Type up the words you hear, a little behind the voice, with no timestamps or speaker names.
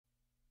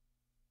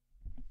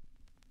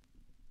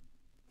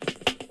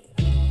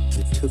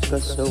took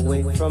us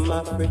away from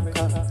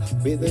Africa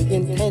with the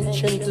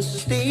intention to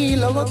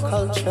steal our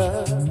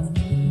culture.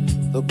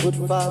 The good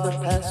father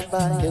passed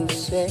by and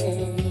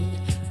said,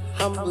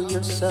 humble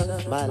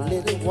yourself, my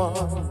little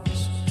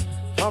ones.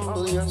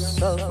 Humble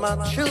yourself, my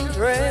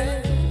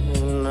children.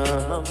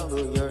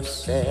 Humble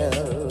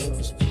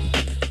yourselves.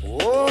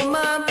 Oh,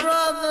 my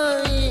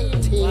brother,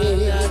 it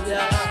is.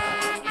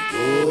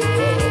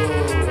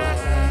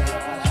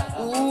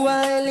 Oh,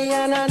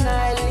 Alien and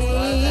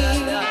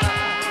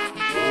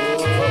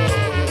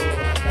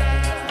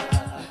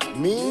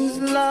means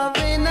love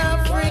in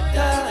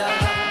Africa.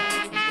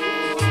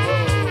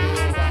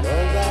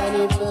 Love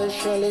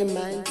universally,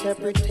 my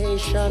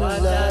interpretation,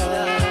 love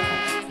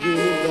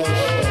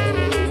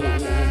universally.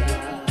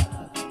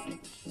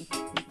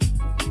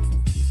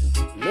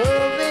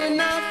 Love in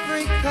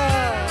Africa,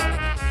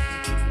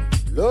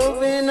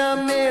 love in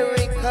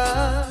America,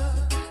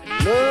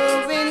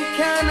 love in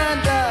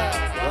Canada.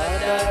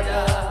 Wadada.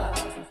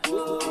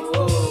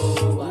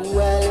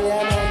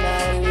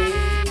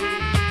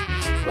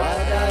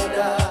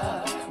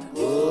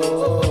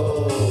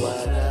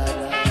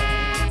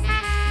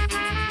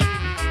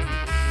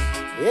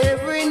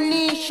 Every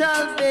knee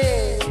shall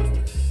bend,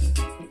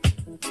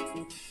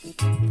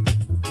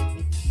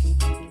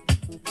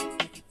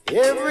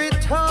 every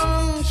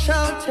tongue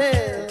shall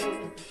tell.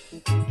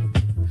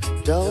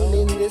 Down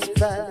in this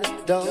valley,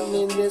 down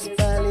in this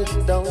valley,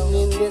 down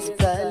in this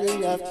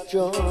valley of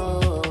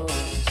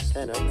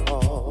Johnson and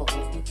Paul.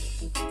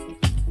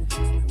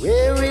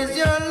 Where is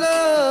your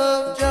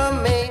love,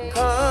 Jamaicans?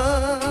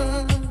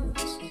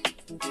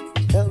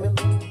 Tell me,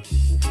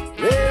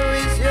 where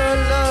is your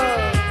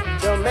love,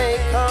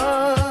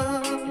 Jamaicans?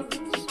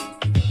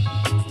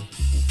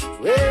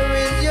 Where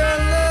is your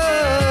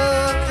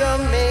love,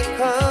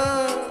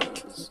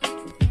 Jamaicans?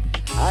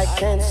 I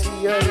can't see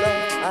your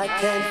love, I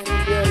can't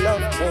feel your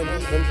love, can't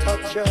even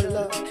touch your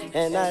love,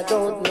 and I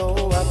don't know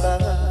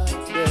about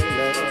your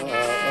love.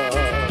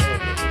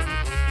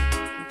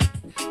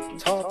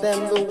 Taught them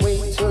the way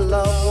to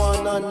love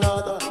one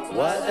another.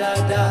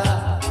 Wadada.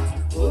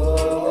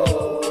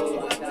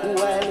 Oh,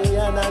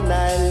 Waliana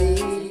Nili.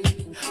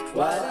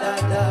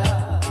 Wadada.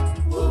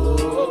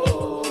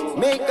 Oh,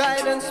 may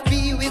guidance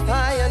be with I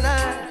and I.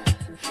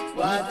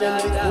 Even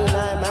with whom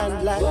I'm and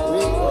like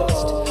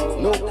raised.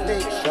 No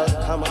plague shall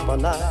come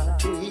upon I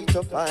to eat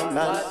up my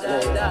man's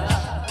flesh.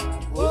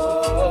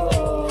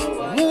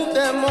 Move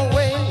them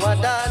away,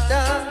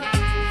 Wadada.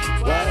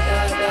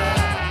 Wadada.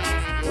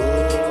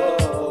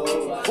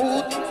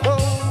 Food,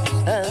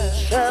 clothes, and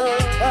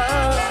shelter.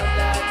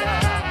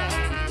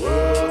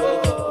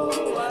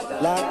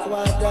 Like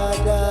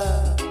Wadada,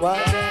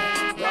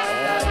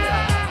 Wadada.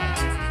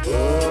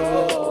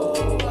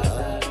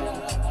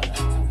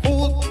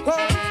 Food,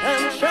 clothes,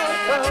 and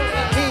shelter.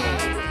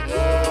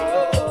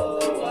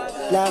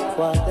 Like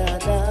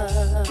Wadada.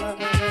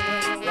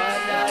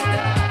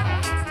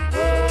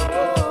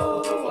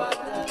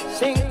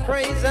 Sing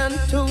praise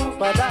unto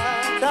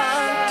Wadada.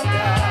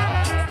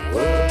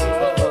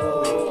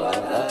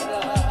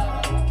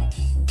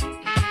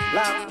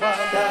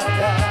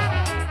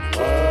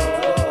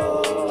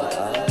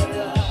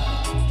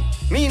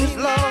 Means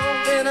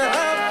love in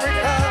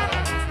Africa.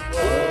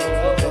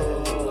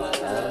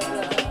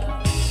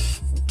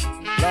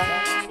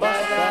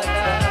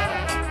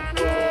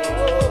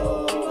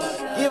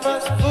 Give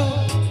us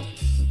food.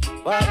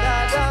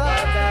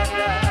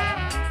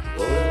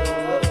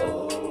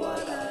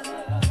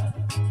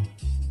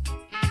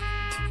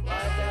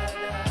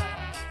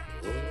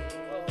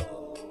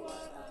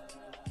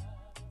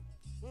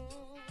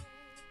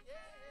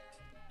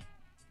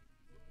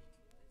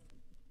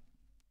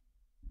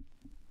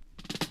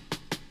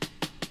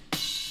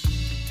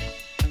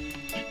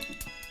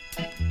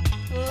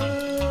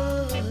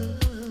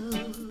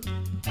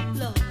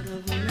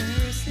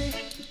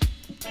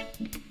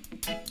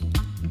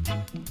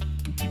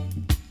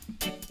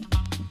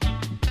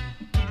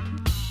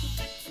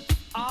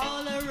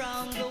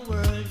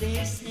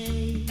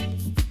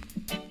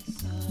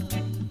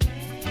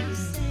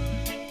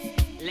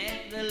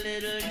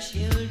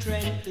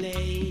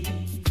 play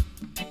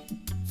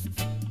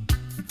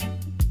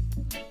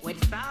with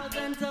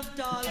thousands of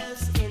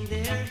dollars in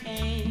their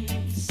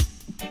hands.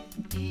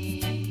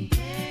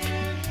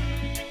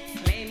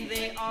 Claim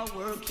they are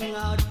working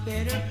out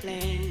better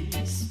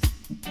plans,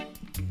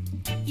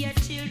 yet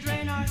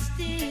children are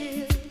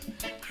still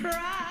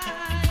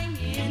crying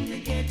in the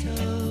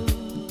ghetto.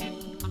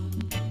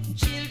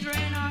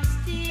 Children are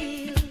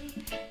still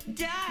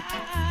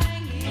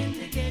dying in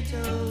the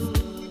ghetto.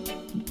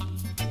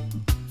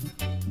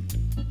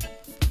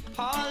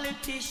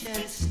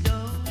 Politicians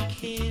don't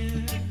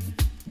care.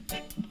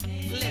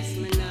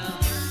 Listen now,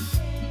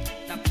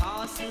 the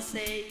parson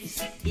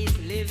says he's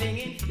living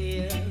in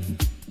fear.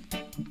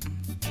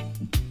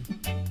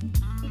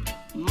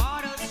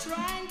 Martyrs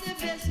trying their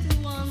best to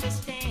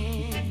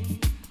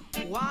understand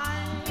why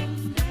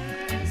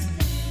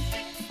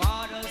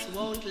fathers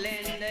won't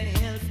lend a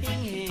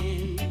helping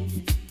hand.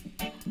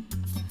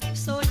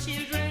 So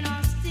children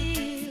are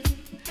still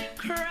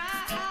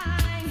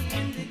crying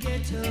in the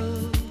ghetto.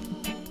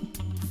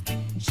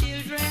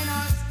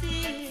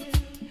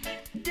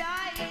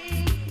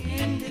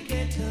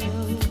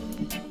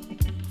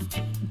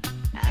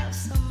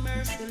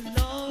 mercy,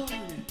 Lord,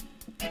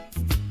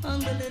 on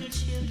the little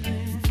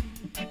children.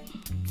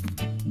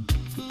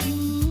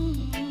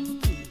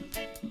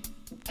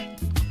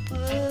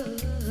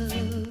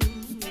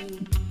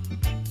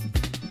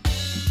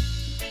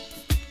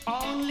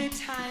 Only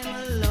time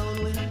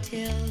alone will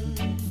tell.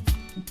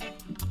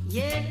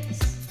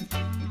 Yes,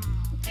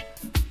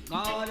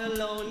 God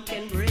alone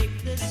can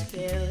break the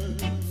spell.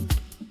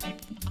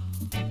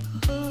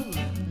 Oh,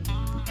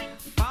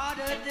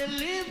 Father,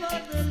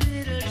 deliver the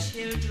little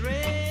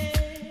children.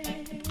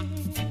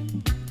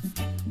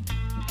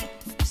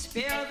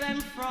 Spare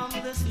them from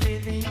this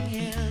living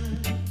hell.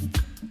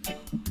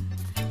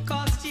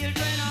 'Cause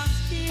children are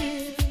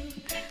still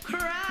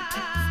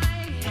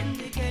crying in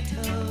the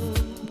ghetto.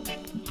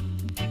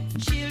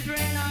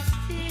 Children are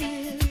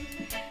still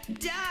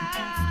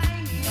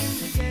dying in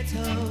the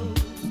ghetto.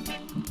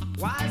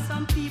 While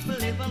some people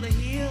live on the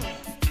hill,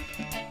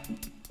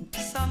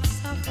 some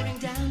suffering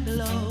down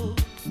below.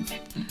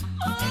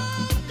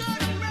 Oh, God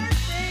have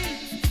mercy,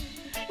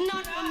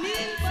 not for me,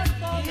 but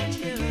for the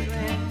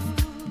children.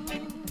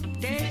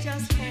 They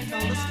just can't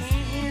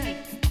understand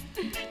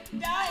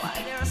why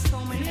there are so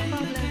many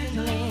problems in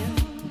the land.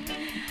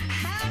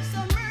 Have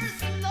some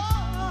mercy,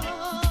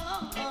 Lord,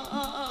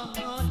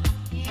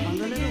 on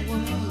the little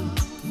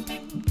ones.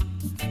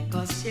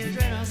 'Cause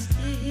children are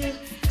still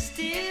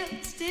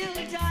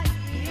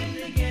dying in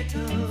the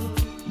ghetto.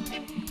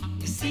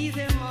 You see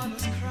their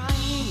mothers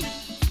crying,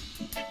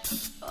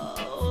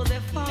 oh,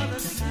 their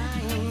fathers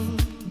sighing.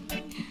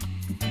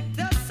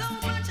 There's so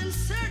much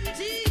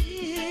uncertainty,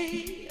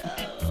 oh,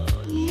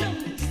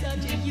 nothing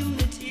such a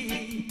unity.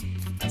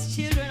 'Cause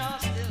children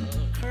are still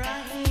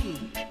crying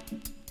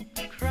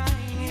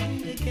in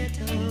the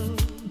ghetto.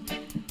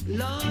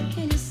 Lord,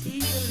 can you see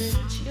the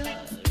little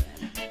children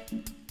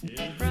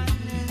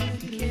crying in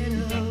the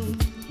ghetto?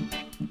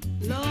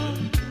 Lord,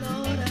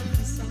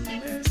 have some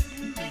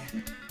mercy.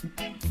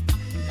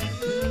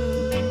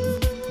 Ooh,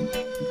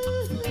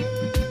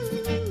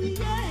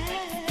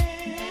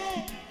 yeah.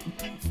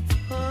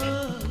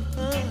 Oh,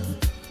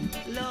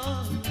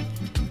 Lord,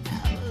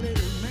 have a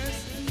little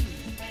mercy.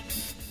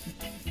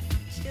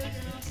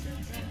 Children are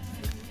still crying.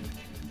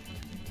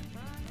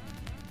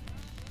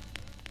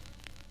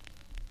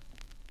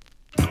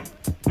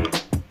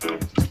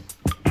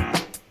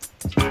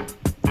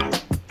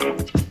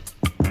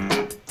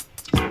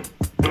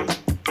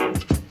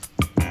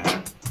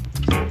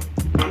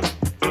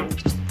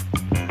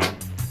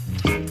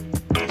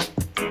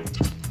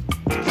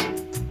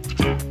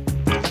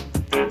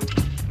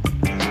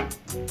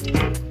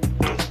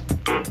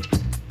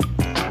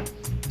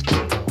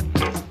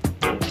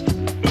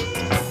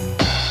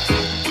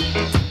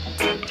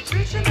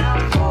 Reaching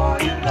out for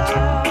your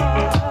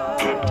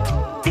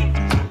love.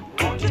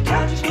 Won't you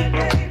touch me,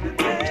 baby,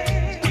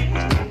 baby?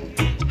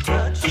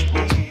 Touch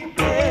me,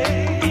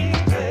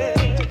 baby.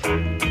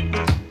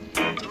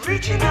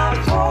 Reaching out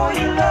for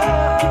your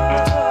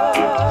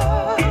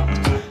love.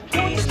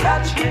 Won't you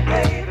touch me,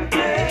 baby,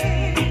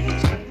 baby?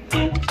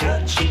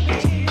 Touch me,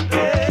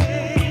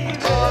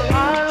 baby. All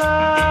my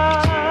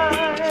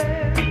life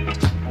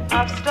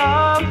I've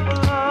starved for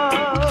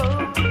love,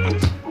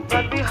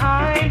 but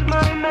behind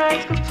my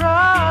mask of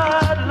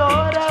pride,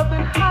 Lord, I've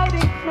been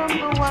hiding from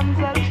the ones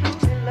I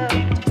truly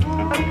love,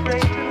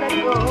 afraid to let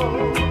go.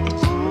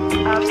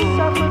 I've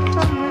suffered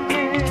from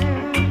within,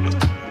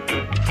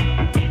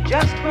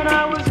 just when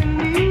I was in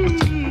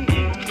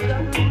need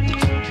of a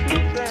real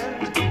true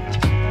friend.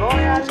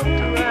 Boy, I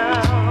looked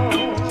around,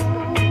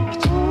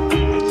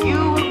 you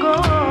were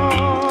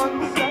gone.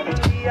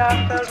 Suddenly I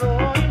felt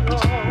all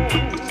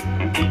alone.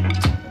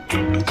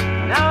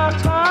 Now I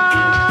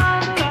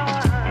find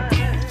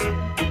life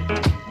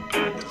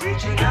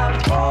reaching out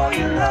for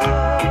your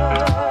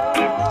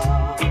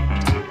love.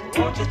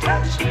 Won't you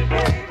touch me,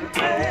 baby,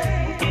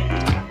 baby?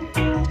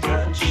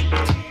 Touch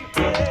me,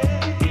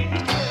 baby.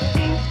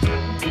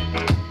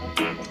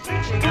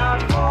 Reaching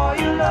out for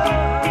your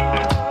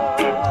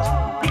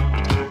love.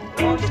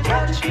 Won't you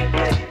touch me,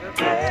 baby,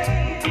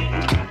 baby?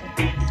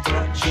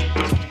 Touch me,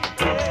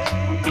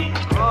 baby.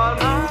 All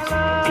my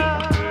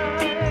life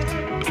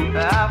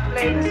I've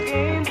played this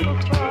game for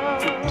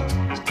fun.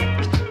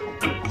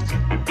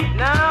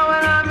 Now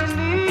when I'm in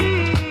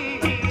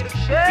need of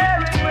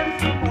sharing with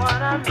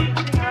someone, I'm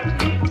reaching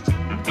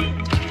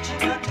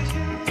out to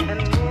you and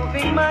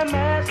moving my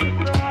massive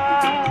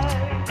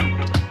pride.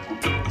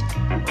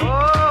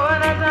 Oh,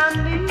 and as I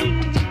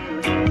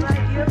kneel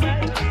right here by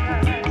your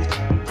side,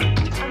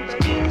 I'm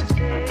begging to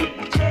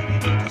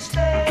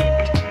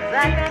stay, 'cause I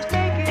can't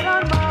take it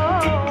on my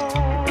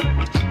own.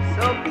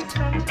 So be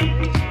kind to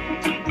me.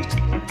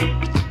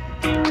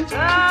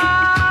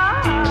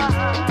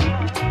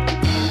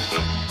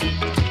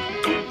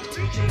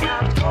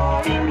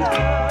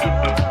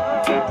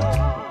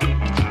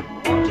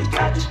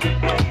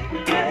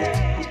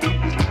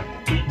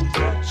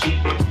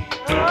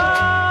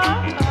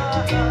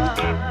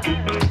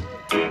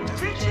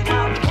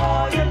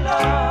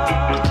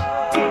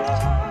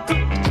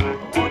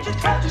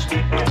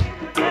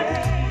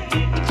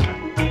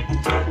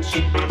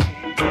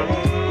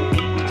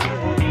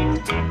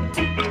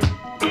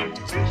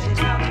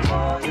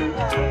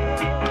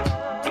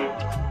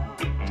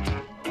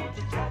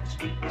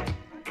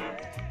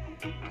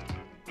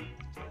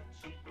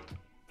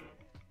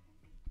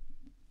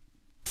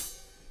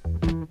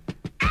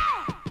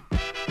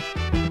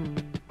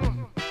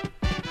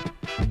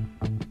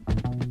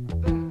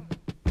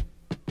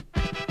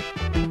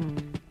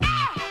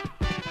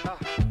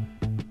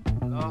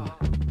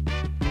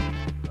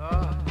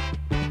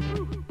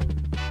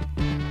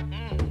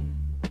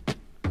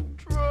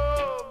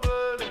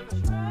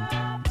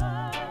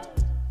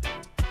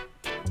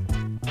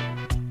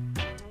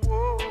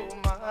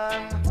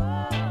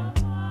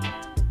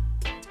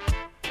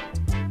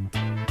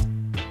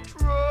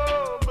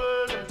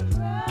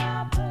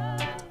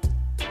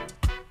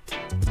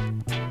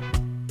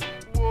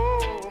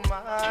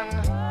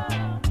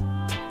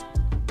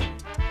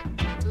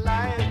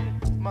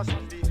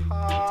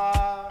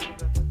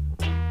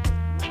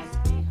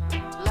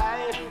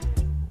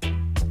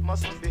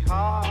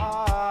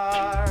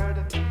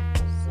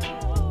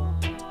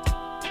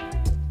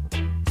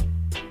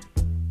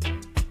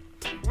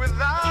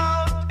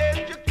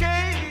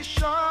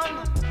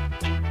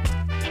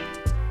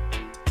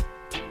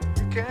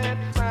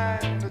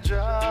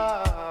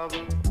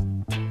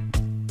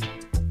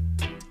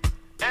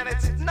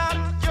 it's not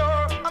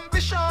your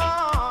ambition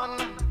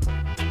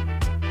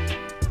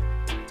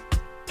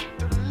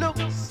to look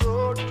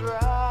so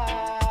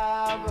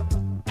drab.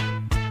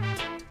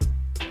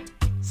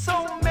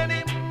 So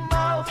many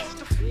mouths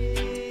to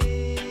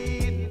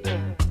feed,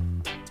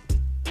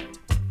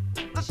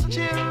 the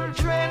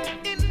children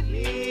in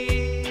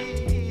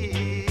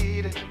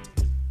need.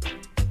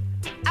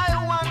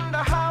 I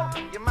wonder how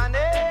you manage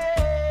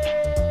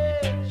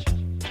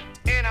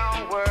in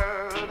a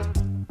world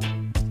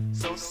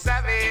so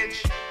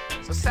savage,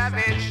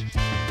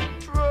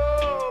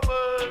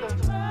 troubled.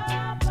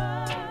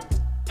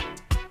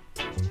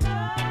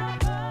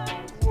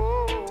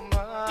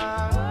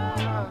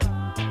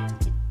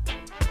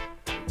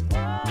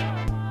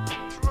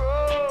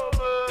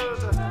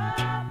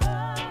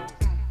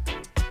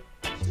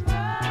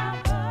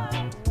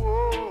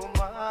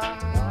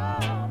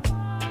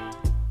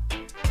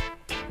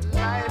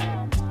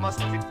 Must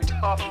be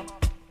tough.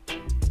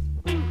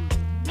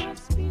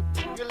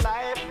 Your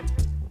life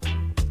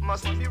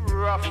must be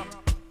rough.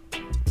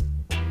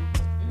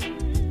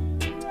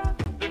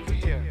 Look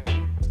here.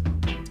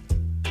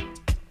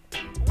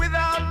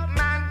 Without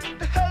man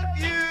to help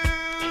you,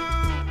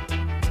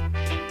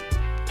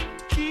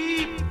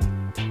 keep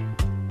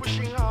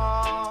pushing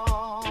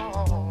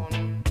on.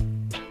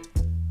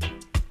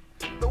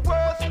 The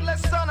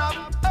worthless son of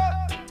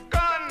a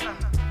gun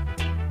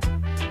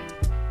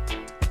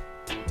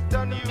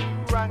done you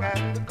wrong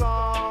and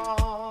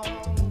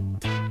gone,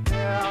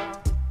 yeah.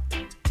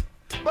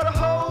 But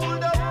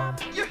hold up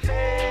your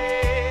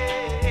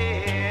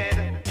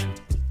head,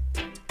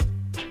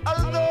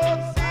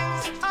 although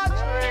things are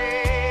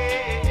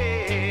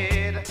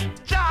dread,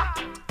 Jah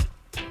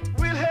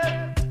will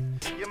help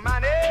you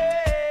manage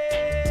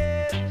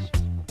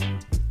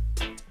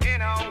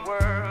in a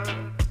world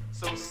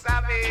so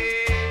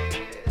savage.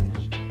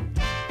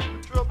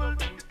 You're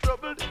troubled, you're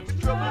troubled, you're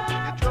troubled,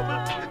 you're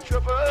troubled, you're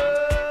troubled.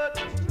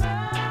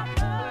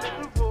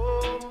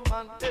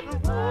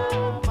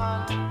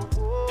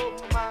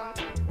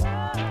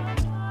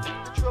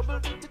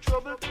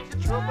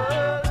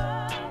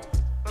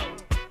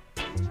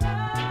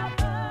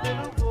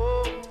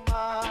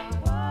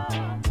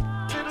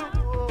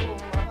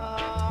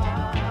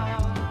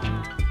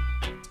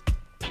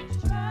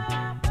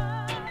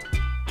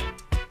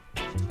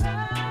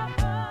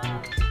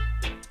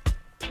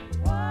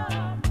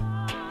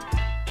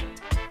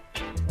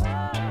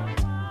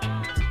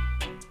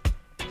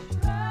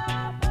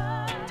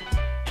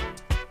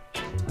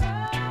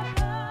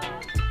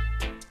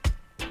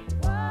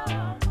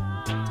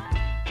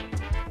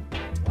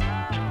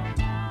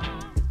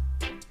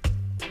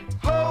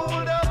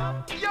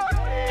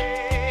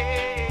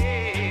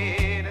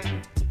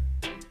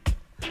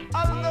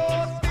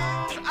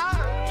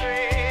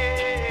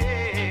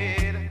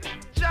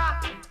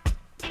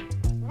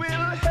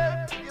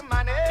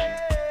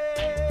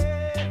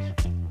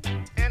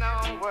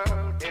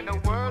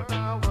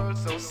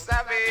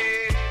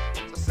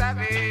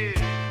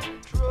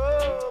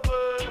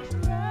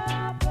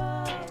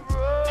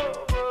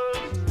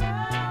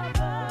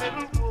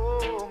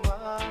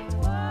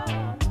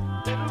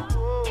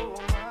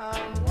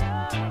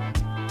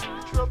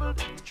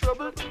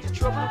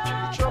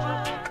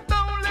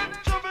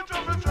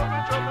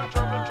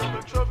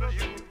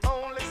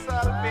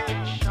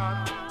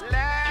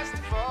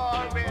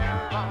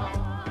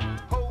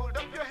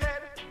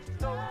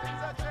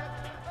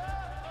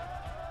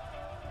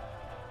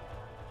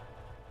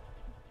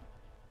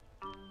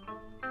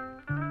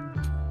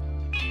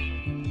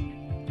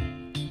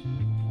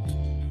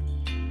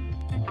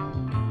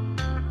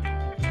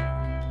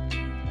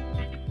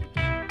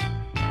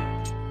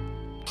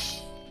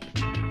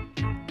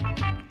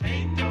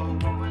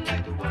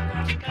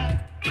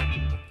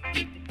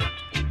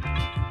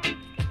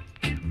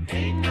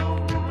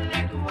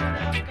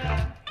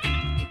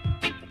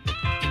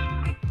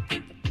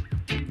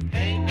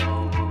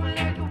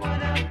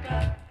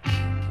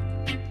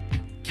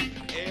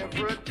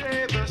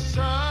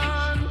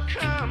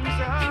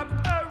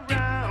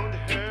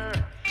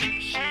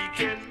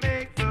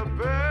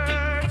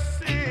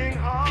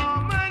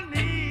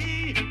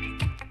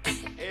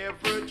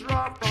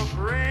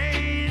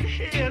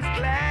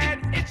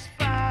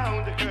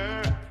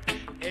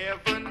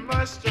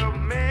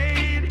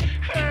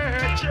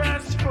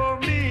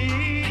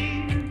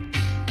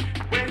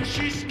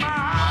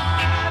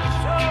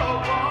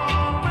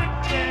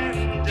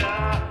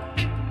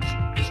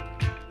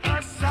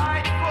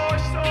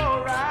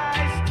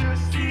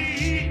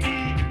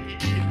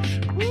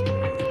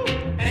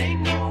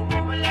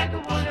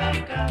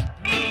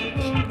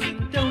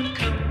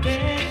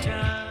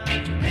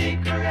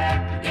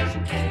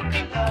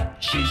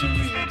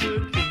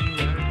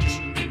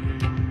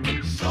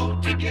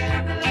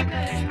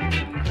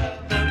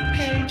 The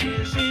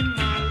pages in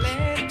my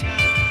letter.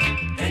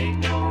 Ain't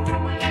no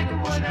woman like the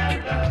one I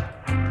love.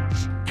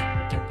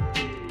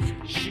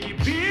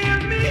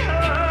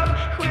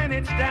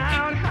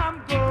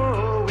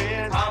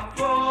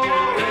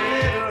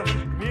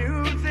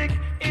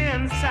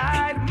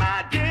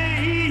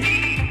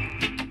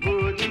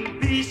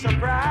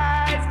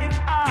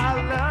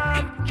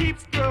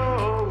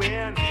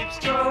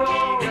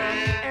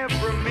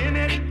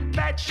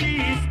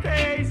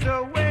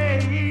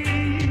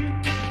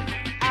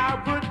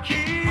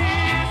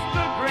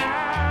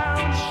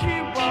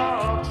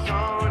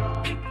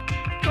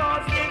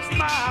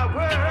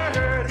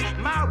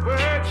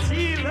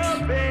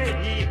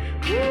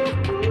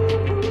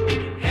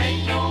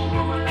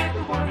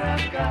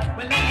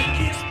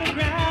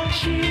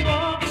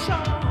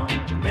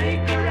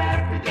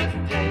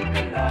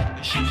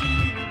 So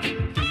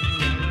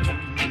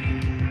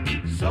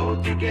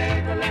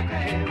together like a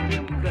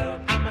heaven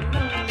club. I'm a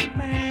lonely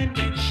man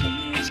when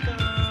she's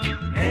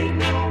gone. Ain't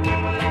no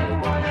woman like the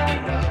one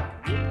I love.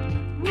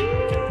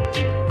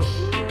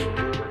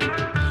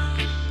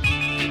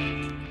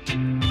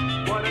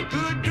 What a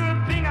good,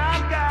 good thing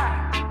I've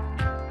got.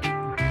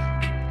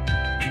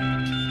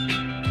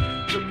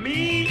 To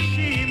me,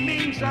 she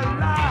means a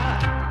lot.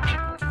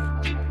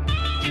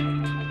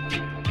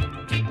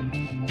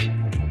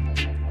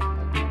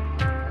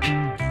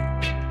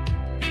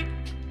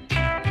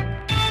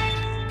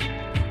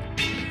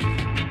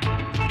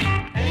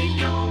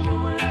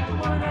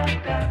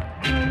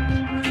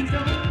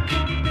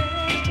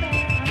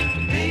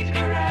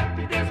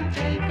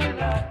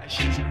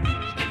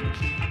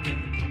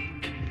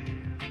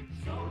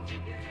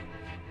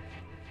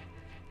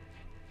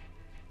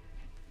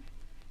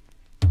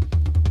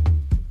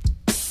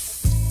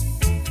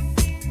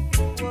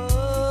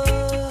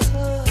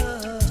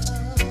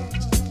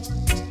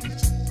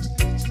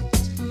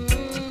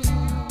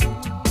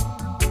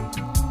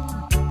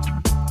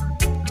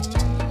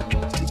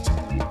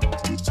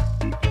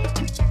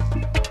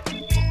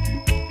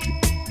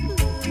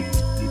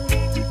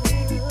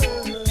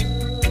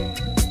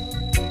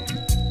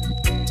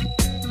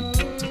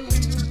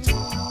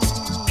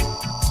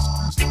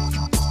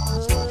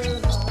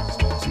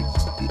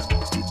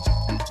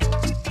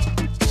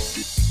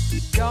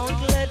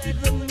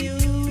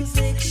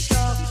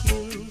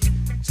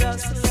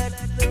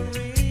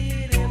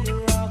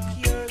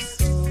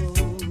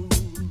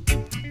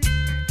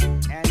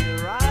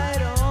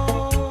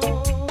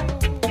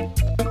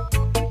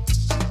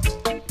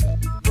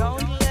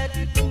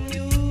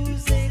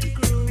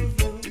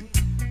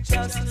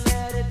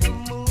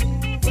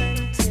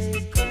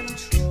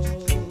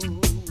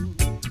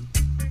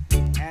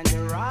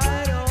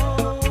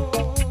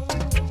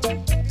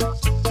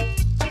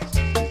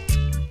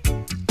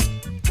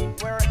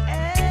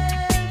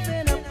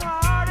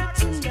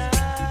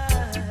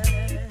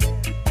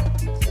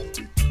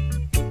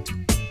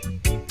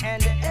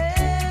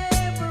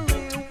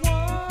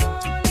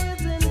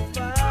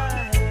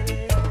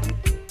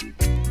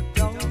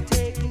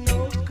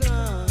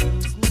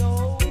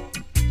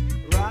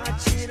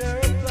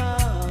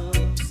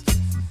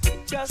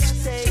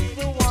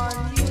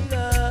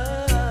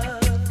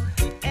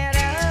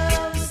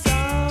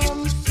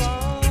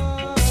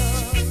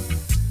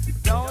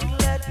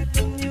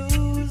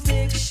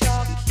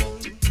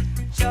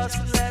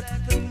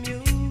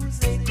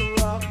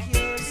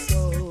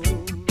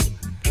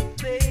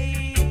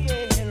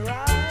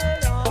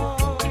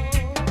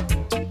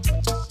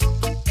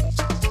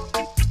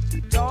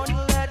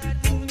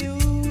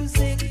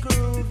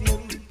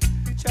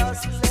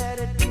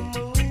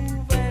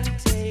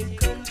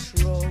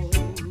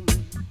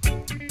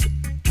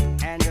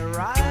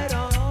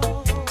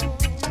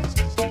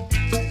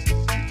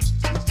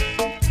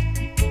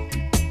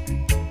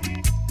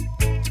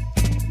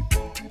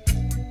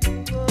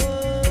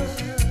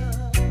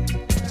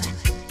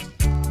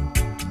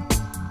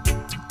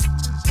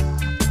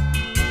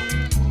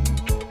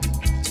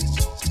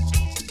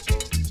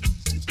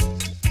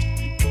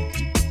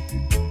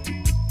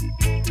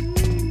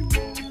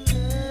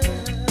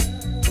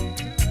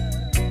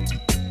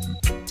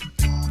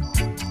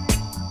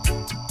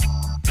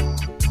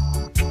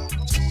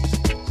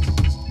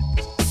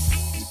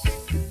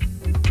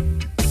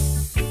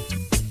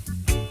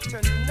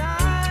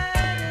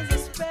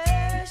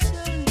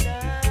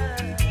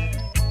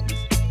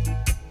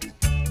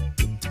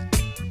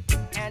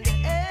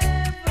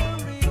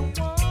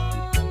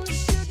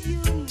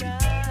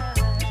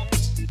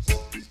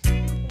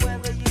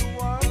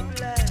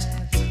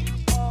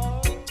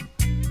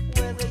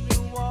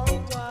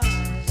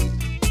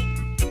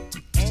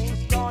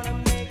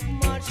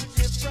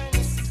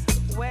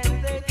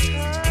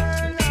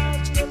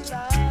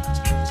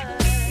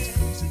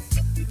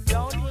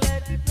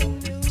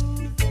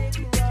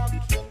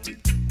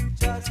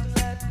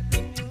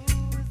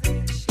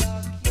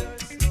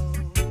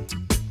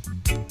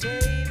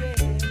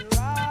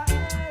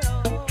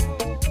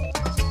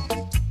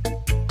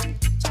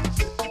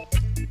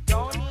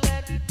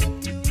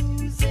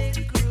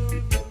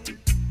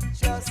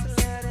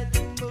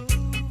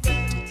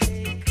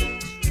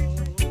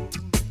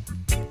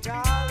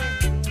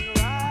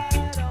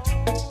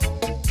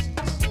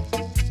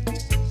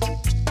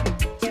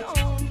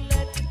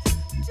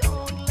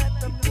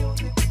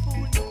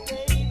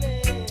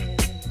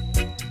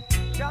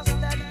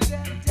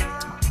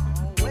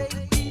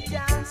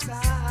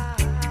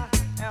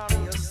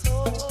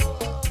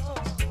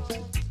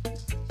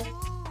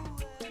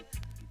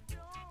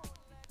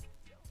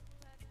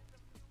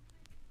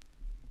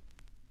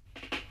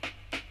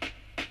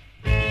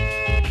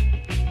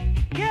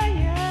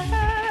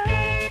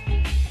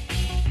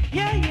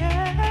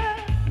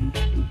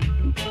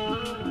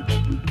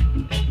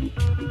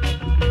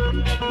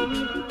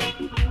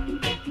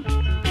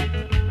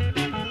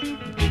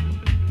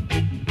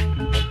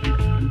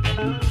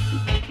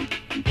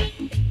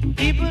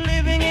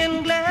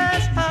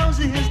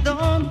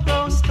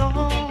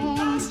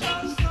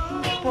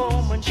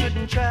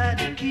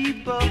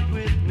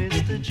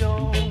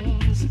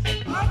 Jones.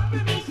 Happy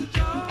Mr.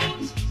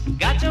 Jones.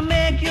 Got to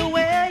make your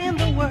way in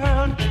the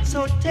world,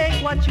 so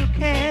take what you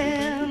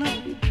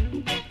can,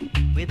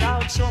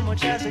 without so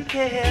much as a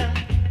care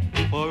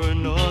for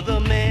another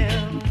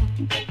man.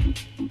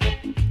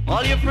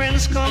 All your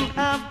friends come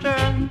after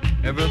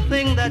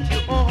everything that you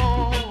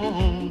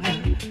own.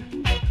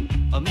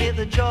 Amid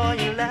the joy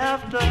and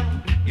laughter,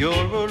 you're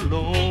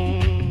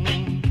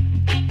alone,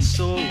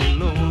 so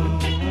alone.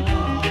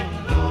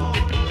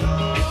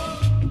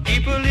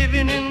 People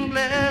living in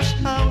glass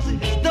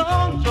houses,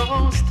 don't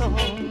throw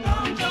stones.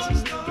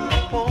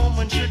 A poor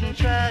man shouldn't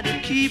try to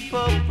keep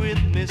up with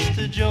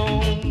Mr.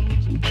 Jones.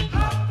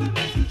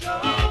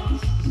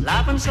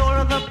 Laugh and soar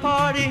at the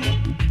party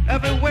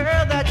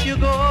everywhere that you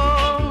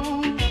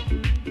go.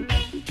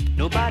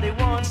 Nobody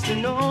wants to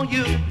know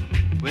you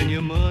when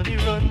your money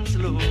runs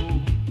low.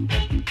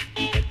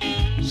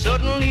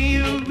 Suddenly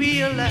you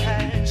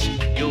realize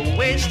you're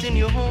wasting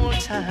your whole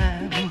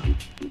time,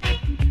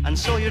 and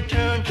so you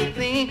turn to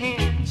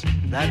things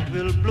that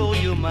will blow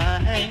your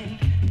mind,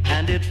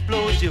 and it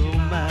blows your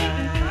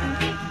mind.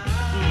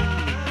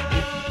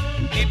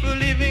 People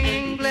living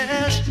in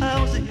glass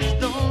houses,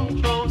 don't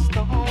throw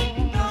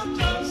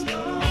stones.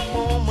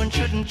 Oh, one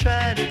shouldn't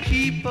try to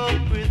keep up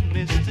with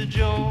Mr.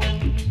 Jones.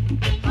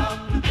 Up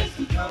with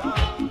Mr.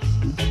 Jones.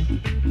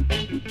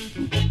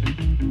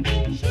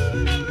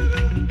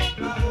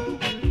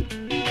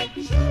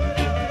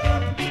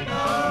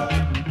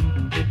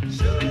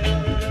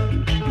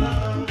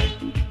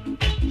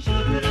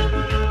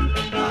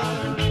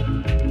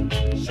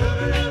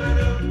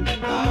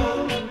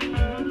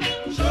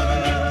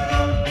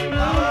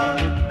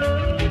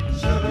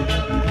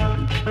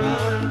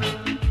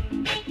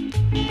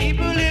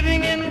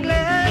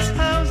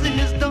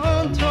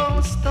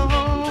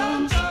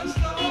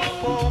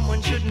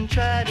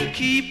 Try to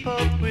keep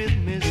up with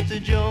Mr.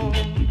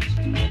 Jones.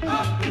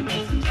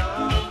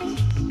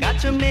 Got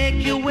to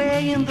make your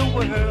way in the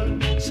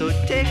world, so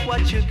take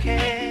what you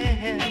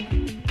can,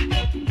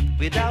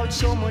 without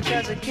so much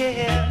as a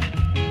care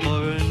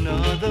for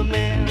another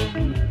man.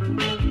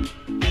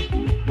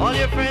 All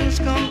your friends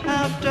come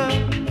after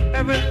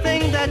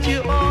everything that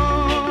you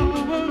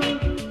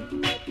own.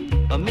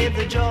 Amid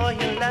the joy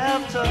and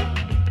laughter,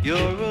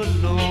 you're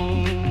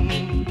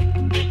alone,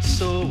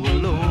 so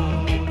alone.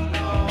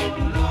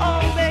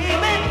 Oh,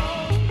 baby,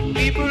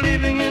 people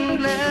living in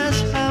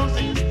glass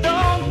houses,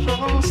 don't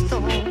throw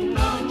stones.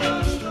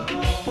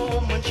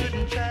 Oh, one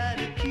shouldn't try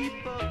to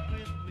keep up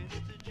with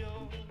Mr.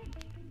 Jones.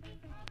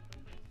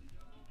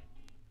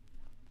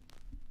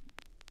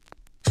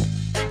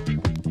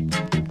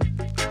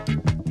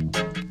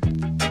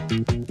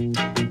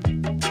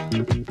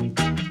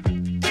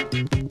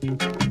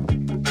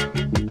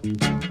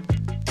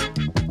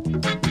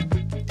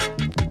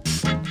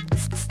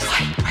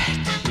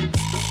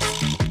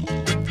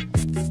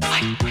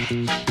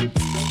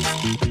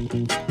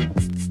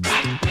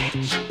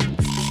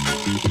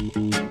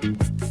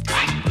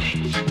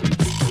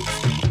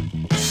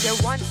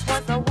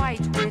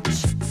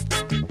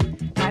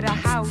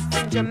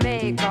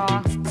 Jamaica,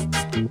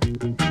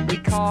 we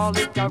call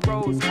it the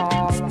Rose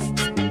Hall.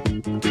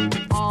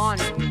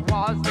 Annie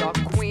was the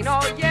queen,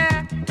 oh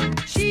yeah.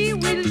 She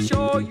will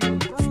show you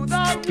through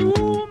the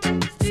room,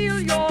 steal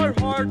your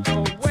heart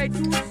away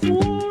too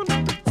soon.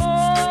 Oh,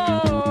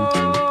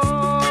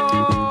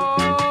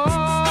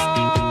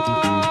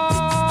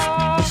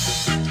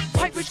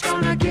 White Witch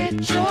gonna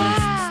get you.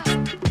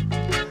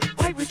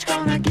 White Witch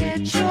gonna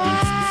get you.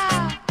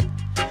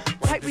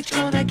 White Witch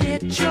gonna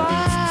get you.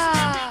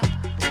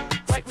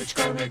 White Witch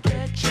gonna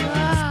get ya.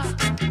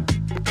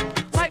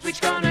 White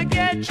Witch gonna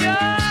get ya.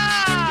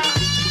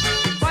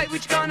 White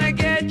Witch gonna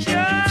get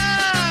ya.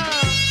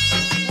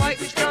 White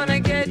Witch gonna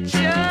get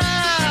ya.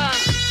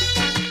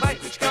 White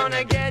Witch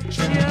gonna get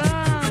ya.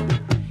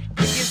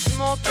 If you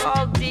smoke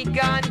all the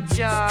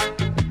ganja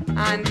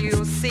and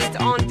you sit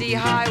on the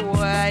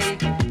highway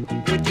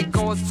with the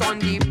ghosts on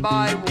the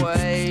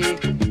byway,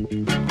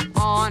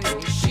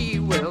 Annie, she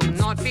will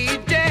not be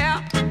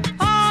there.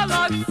 All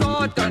of a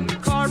sudden,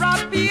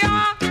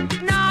 Caribbean.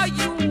 Now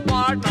you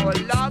are no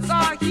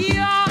longer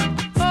here.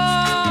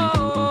 Oh,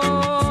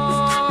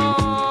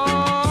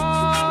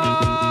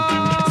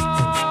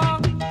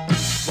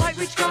 White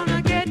Witch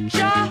gonna get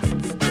ya.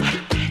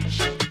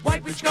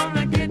 White Witch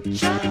gonna get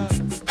ya.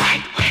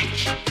 White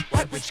Witch.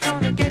 White Witch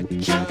gonna get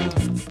ya.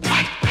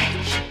 White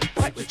Witch.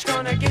 White Witch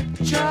gonna get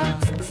ya.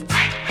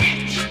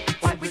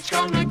 White Witch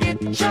gonna get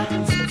ya.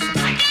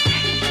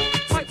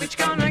 White Witch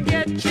gonna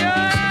get ya.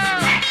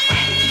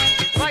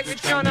 White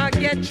Witch gonna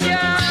get ya.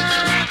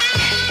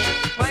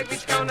 White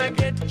Witch gonna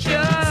get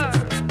ya.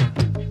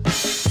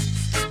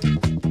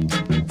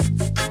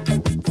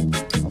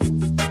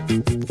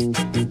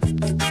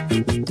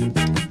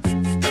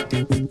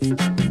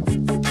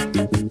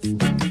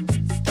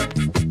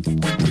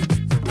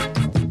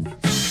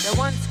 There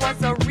once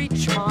was a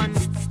rich man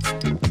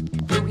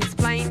who is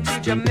flying to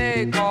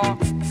Jamaica.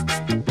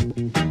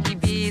 He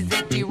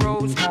visited the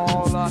Rose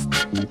Hall.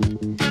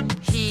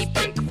 He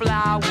picked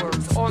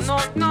flowers, oh no,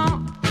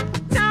 no.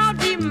 Now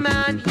the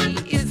man,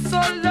 he is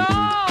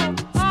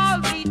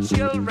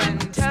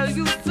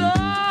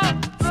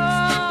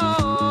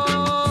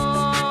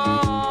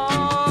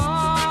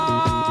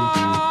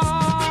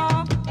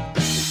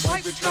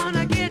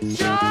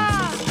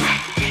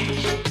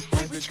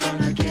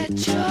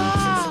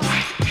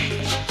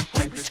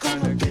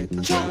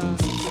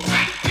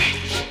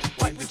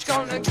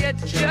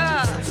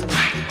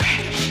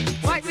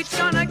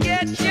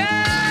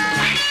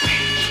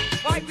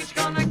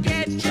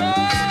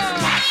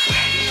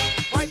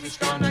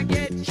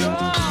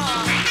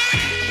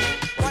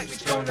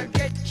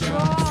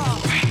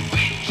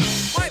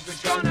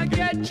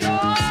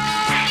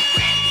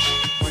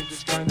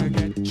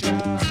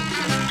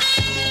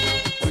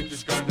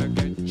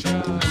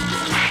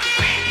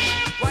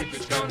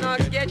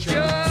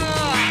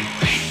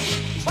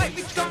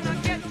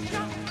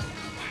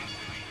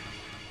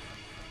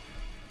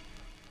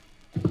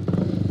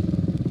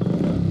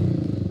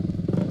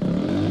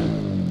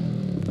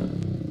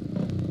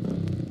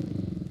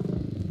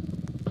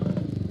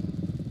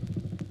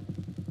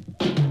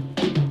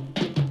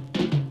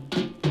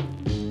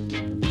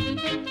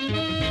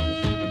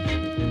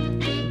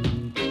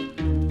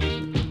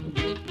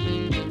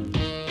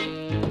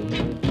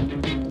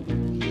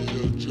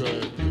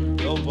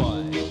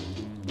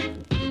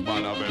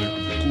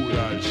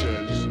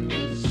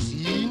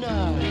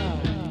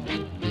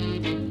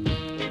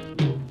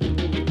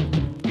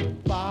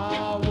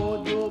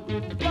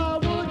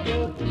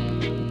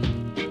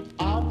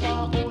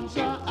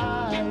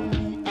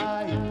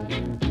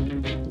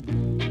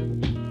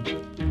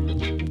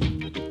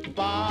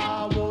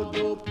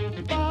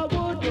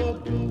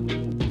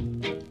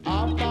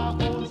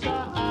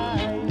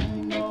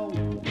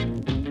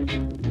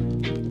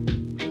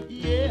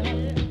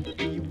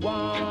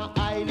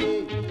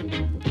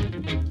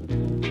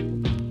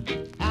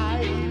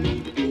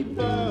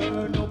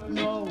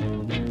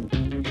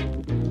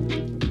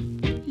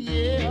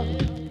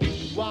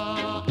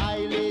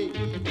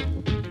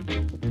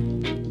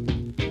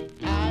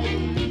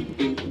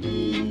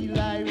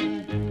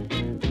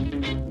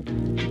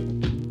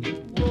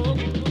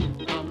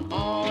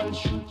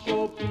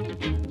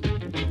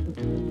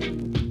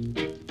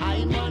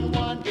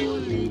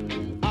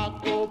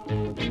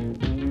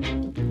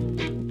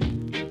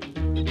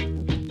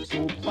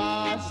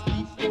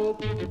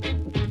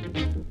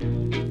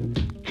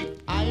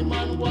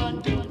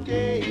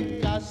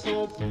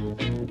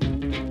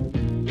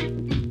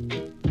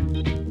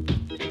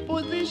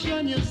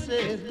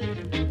say,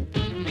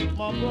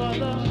 my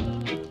brother,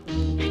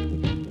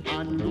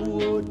 I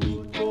know the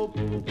cope.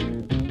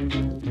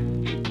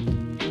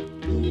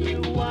 The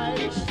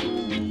white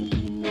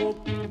soon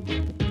up.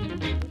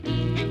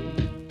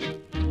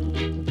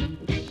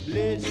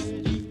 Bless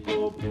the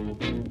cope.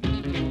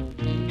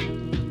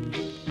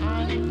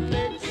 And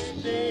let's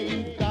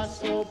take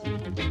us up.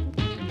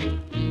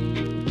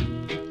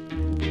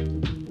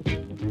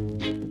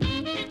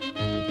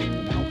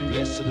 Now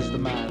blessed is the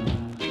man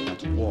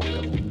that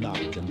walketh not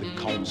in the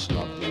counsel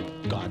of the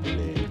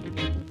godly.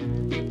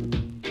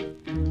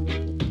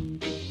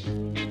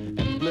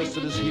 And blessed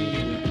is he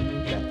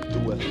that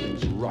doeth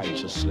things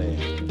righteously,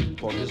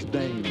 for his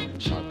name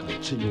shall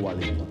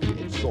continually be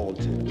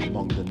exalted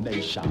among the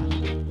nations.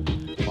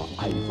 For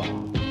Iva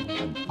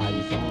and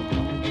Iva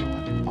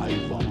and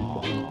Iva.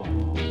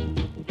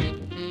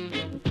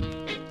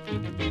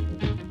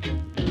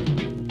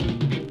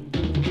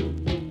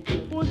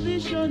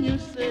 Position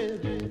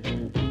yourself,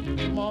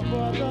 my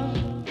brother,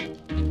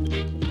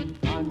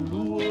 and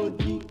load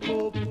the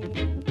cup.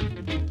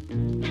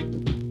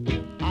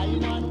 I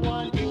man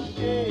want to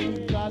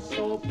take us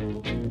up.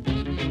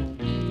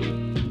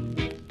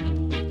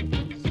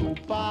 So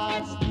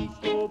pass the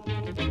cup.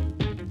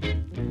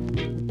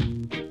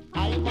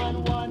 I man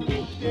want to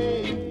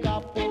take a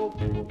pup.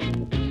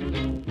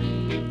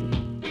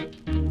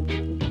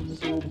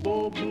 So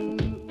bubble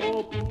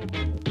up.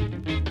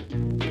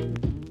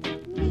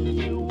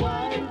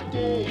 Meanwhile,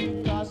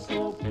 take us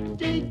up.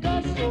 Take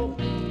us up.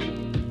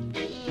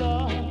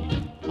 Lord,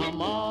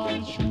 I'm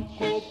all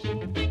shook up.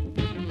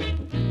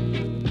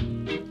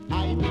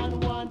 I man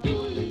want to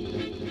live.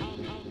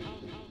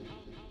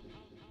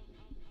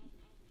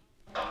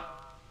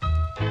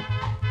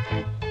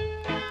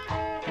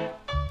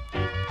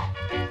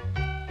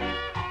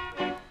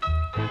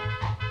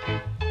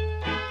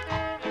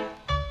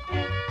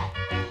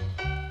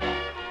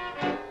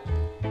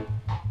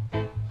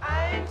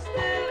 I'm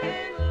still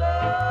in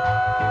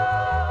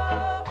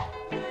love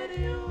with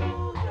you,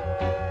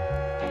 girl.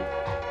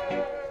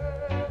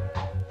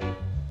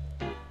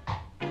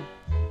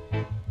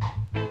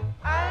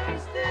 I'm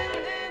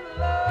still in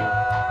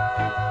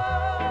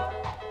love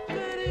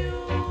with you,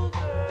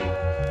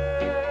 girl.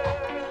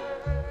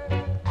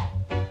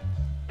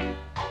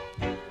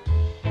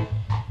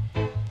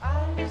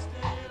 I'm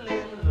still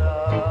in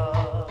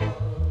love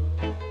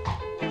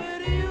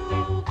with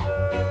you,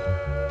 girl.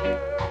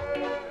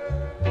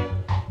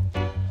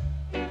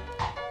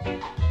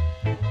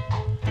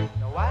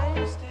 Now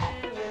I'm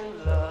still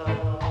in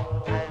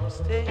love. I'm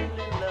still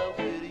in love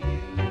with you.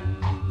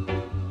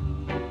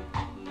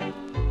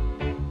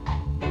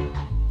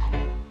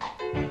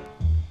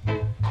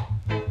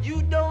 You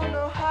don't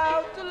know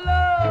how to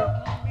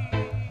love me,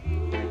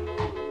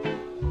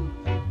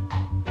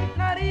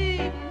 not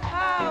even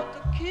how to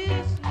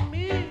kiss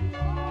me.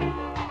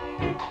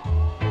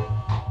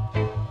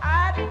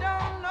 I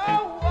don't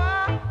know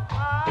why,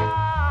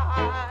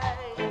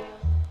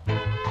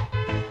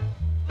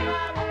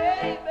 my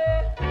baby.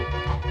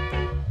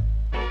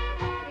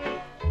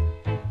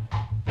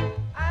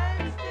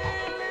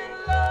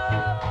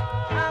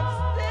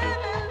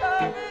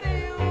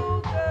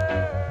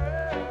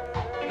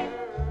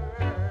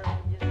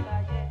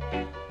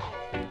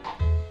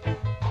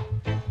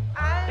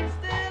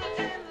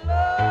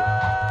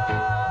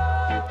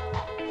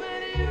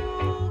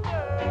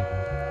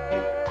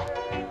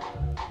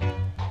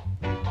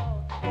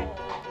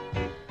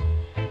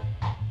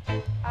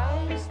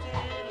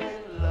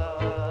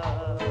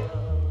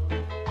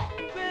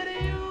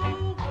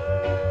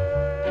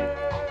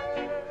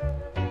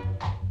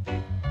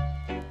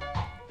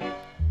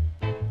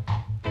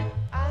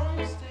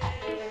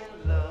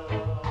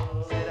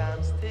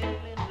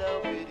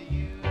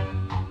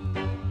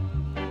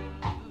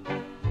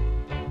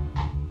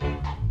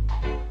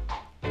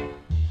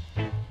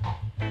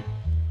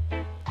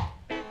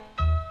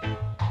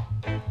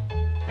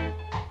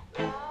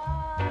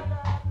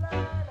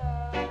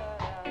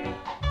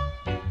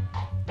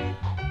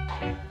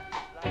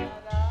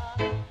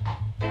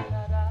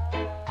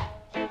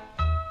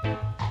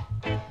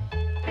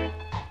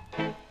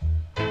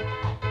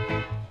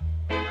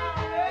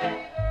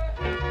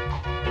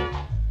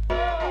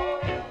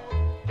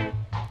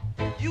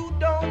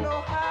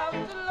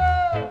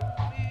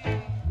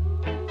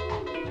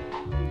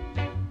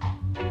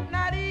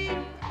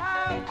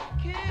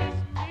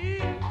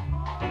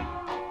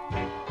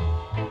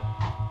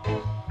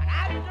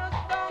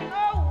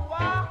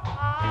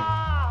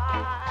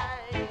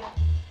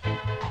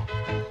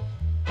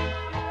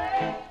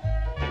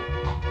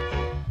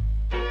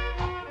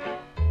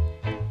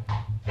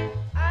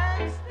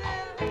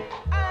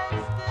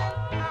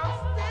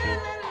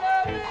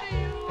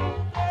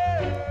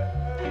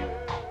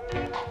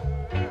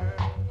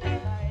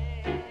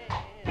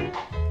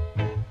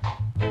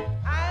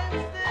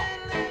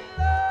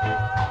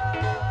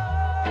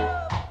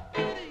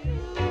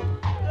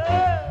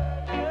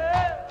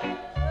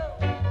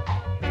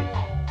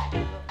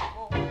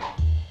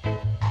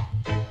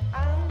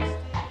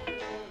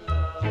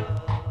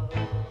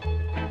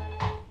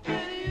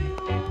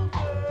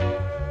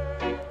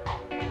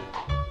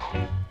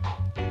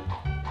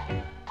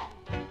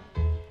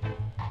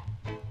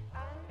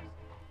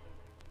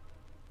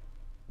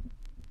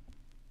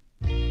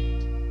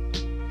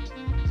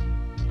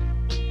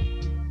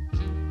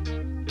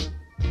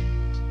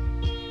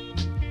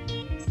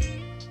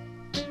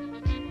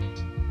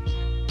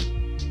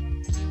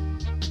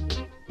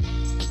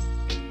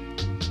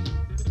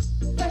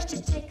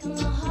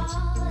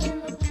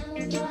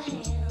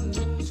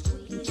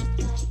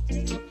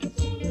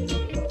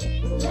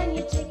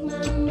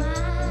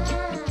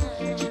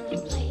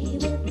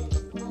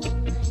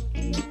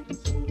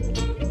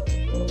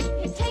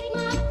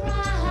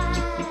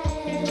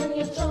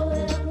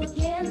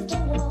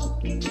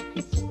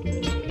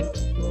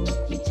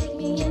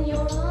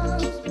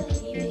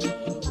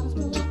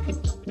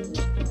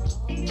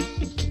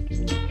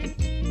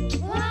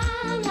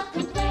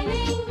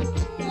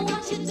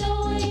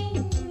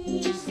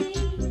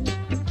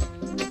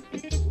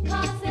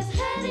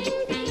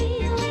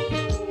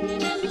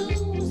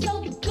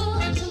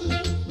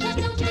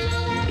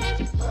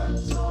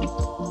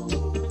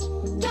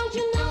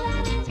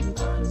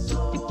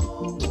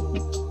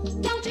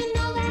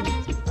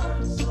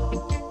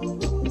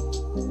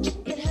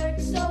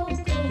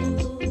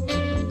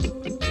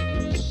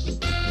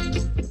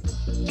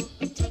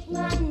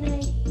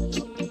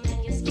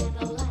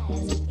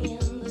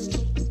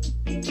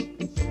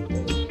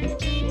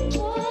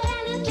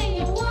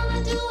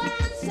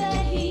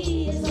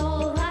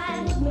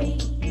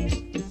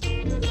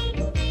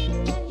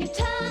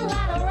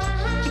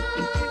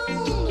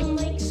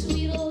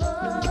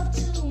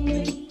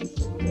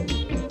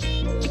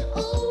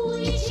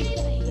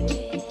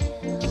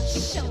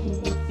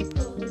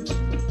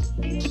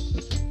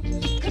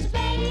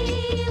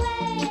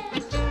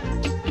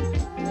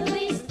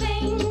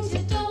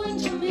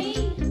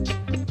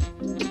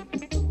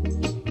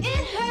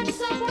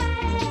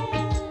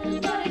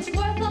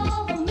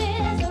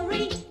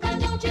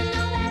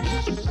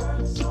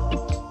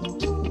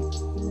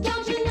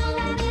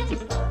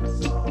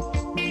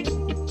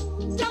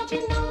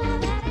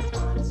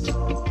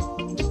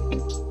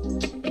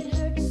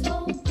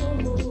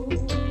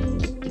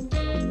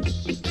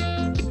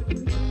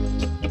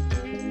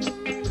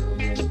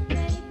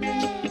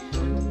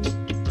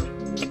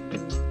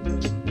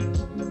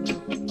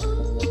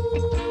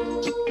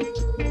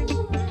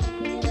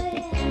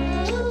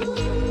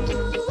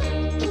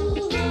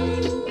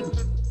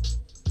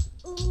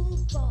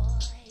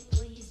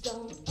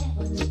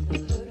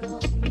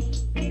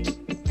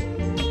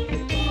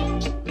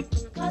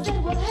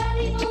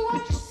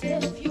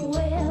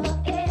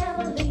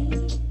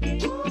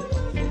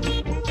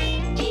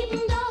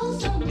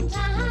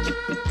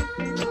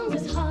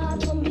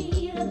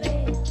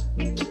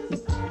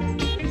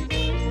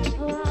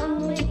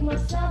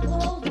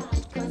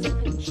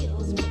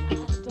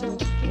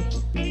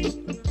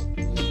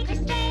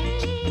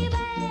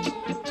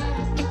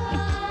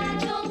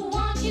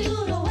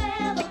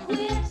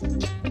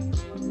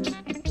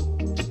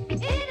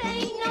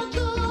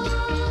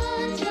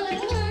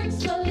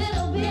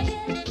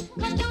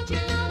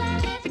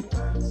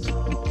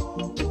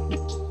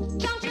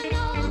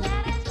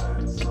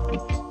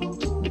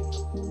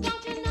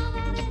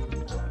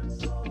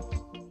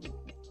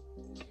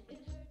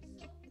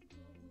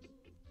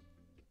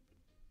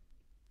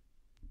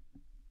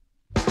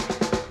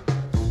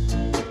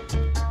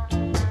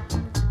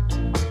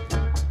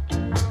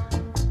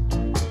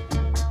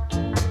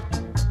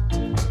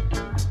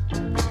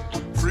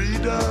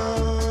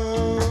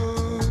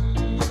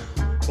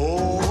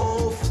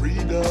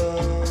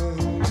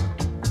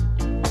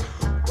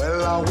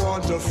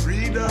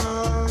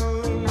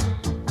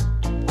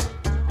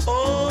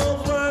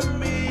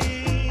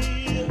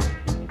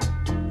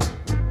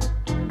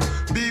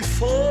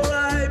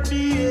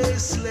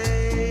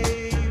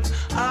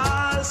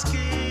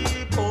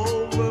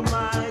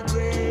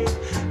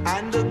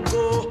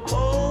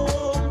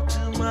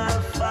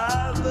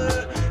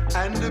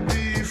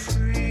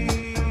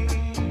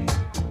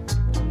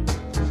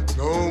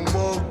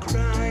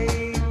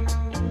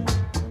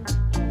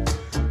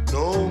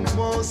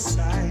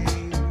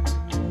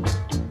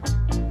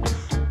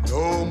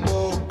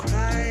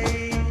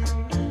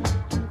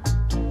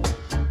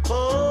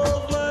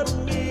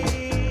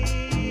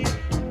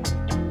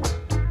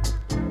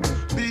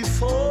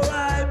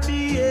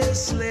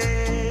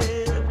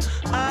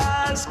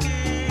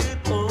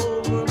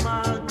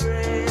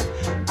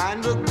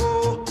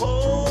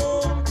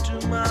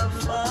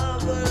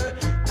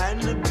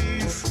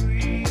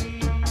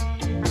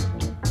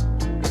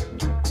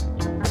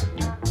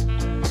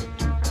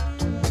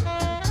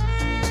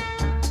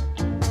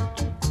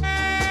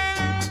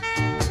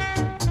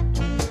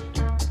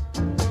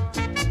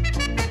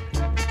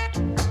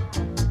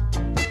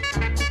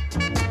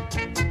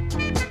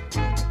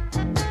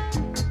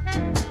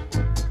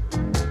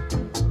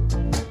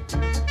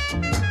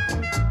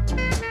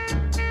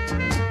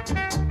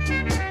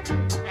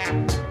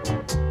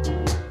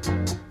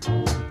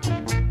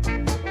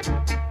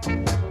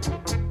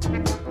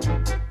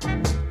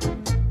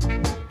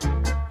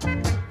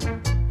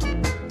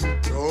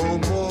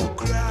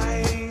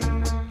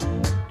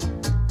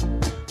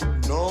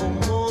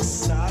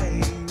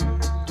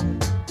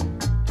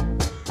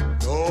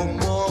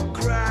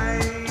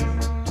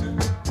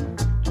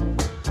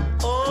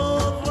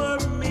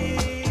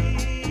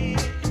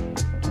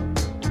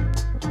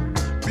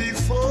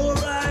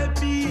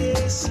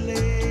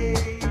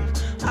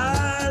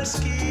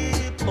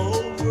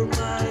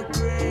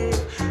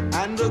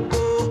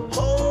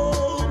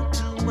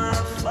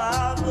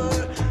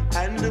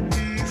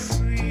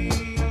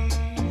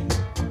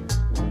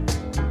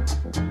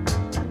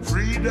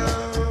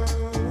 freedom.